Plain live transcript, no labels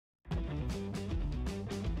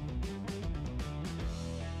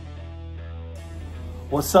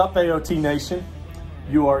What's up, AOT Nation?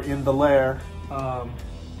 You are in the lair,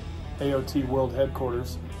 AOT World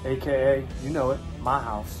Headquarters, AKA, you know it, my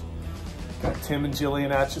house. Got Tim and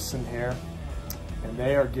Jillian Atchison here, and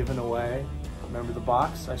they are giving away, remember the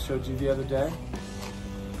box I showed you the other day?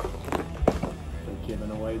 They're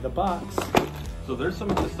giving away the box. So there's some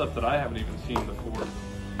of the stuff that I haven't even seen before.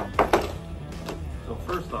 So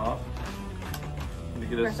first off, let me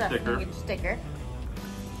get a sticker.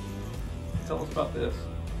 Tell us about this.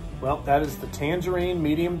 Well, that is the Tangerine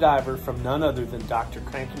Medium Diver from none other than Dr.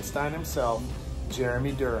 Krankenstein himself,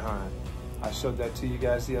 Jeremy Derheim. I showed that to you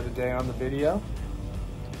guys the other day on the video.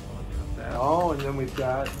 Oh, and then we've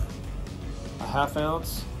got a 1/2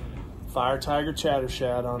 ounce Fire Tiger Chatter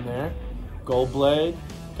Shad on there. Gold blade.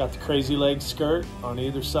 Got the Crazy Legs skirt on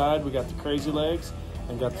either side. We got the Crazy Legs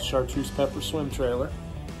and got the Chartreuse Pepper swim trailer.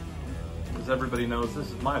 As everybody knows,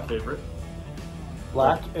 this is my favorite.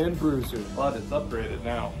 Black and Bruiser. But it's upgraded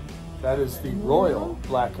now. That is the Royal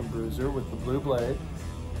Black and Bruiser with the blue blade.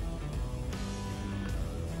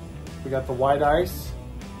 We got the White Ice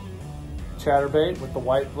Chatterbait with the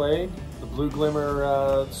white blade, the Blue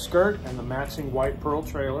Glimmer skirt, and the matching white pearl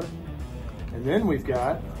trailer. And then we've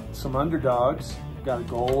got some underdogs. We've got a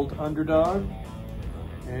gold underdog,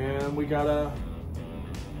 and we got a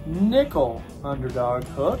nickel underdog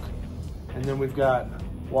hook. And then we've got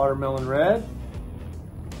watermelon red.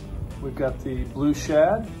 We've got the blue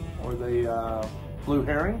shad, or the blue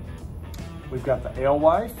herring. We've got the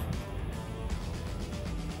alewife.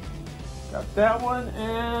 Got that one,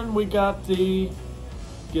 and we got the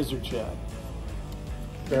gizzard shad.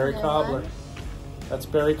 Berry cobbler. That's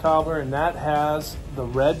berry cobbler, and that has the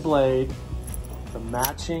red blade, the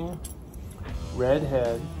matching red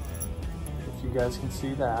head, if you guys can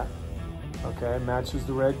see that. Okay, matches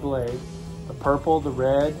the red blade. The purple, the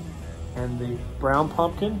red, and the brown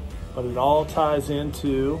pumpkin, but it all ties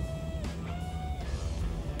into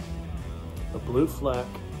the blue fleck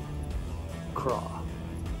craw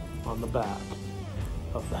on the back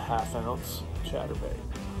of the 1/2 ounce chatterbait.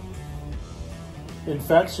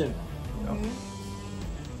 Infection.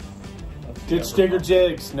 Ditch digger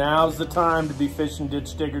jigs. Now's the time to be fishing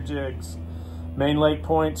ditch digger jigs. Main lake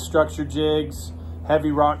points, structure jigs,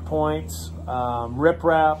 heavy rock points,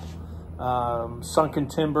 riprap, sunken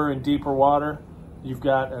timber in deeper water. You've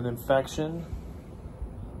got an infection.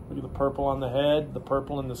 Look at the purple on the head, the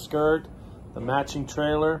purple in the skirt, the matching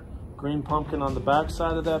trailer, green pumpkin on the back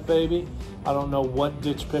side of that baby. I don't know what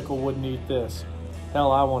ditch pickle wouldn't eat this.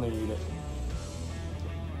 Hell, I want to eat it.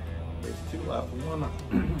 There's 2 left. One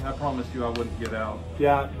I promised you I wouldn't get out.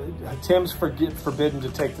 Yeah, Tim's forbidden to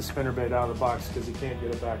take the spinnerbait out of the box because he can't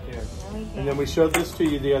get it back in. And then we showed this to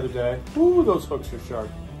you the other day. Ooh, those hooks are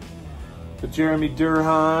sharp. The Jeremy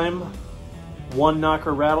Derheim One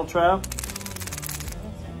Knocker Rattle Trap.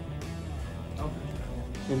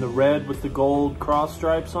 In the red with the gold cross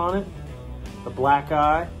stripes on it. The black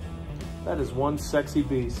eye. That is one sexy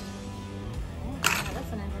beast.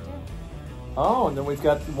 Oh, and then we've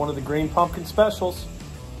got one of the green pumpkin specials.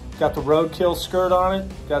 Got the roadkill skirt on it.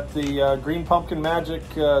 Got the green pumpkin magic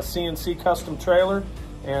CNC custom trailer.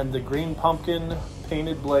 And the green pumpkin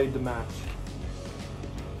painted blade to match.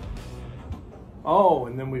 Oh,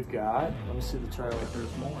 and then we've got, let me see the trailer.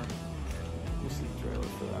 There's more. Let me see the trailer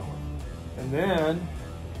for that one. And then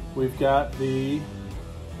we've got the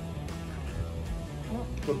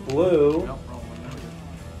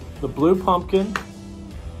blue pumpkin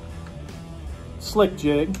slick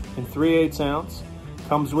jig in 3/8 ounce.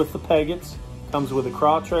 Comes with the peggets, comes with a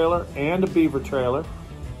craw trailer and a beaver trailer.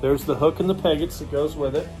 There's the hook and the peggets that goes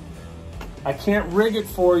with it. I can't rig it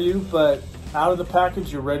for you, but out of the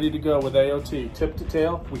package, you're ready to go with AOT. Tip to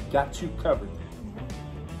tail, we got you covered.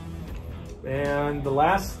 And the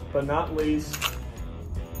last but not least,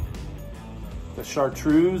 the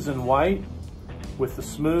chartreuse in white with the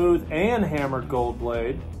smooth and hammered gold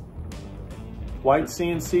blade. White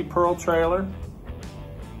CNC pearl trailer,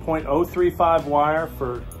 .035 wire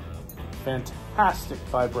for fantastic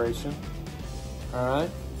vibration. All right.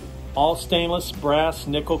 All stainless, brass,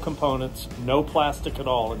 nickel components, no plastic at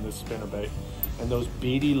all in this spinnerbait. And those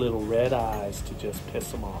beady little red eyes to just piss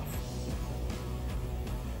them off.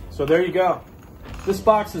 So there you go. This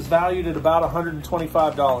box is valued at about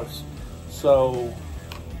 $125. So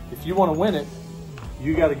if you want to win it,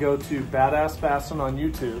 you got to go to Badass Bassin on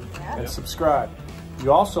YouTube and subscribe.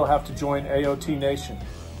 You also have to join AOT Nation.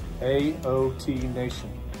 AOT Nation.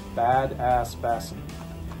 Badass Bassin.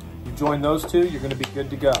 You join those two, you're going to be good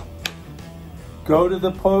to go. Go to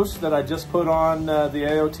the post that I just put on the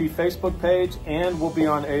AOT Facebook page, and we'll be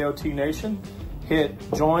on AOT Nation. Hit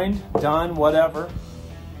joined, done, whatever,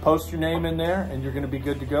 Post your name in there and you're going to be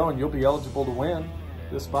good to go, and you'll be eligible to win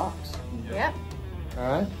this box. Yep. All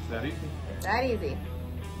right? It's that easy. It's that easy.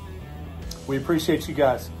 We appreciate you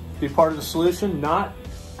guys. Be part of the solution, not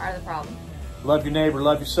Part of the problem. love your neighbor,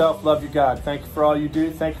 love yourself, love your God. Thank you for all you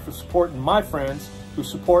do. Thank you for supporting my friends who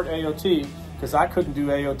support AOT, because I couldn't do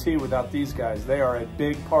AOT without these guys. They are a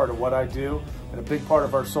big part of what I do and a big part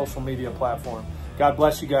of our social media platform. God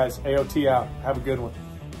bless you guys. AOT out. Have a good one.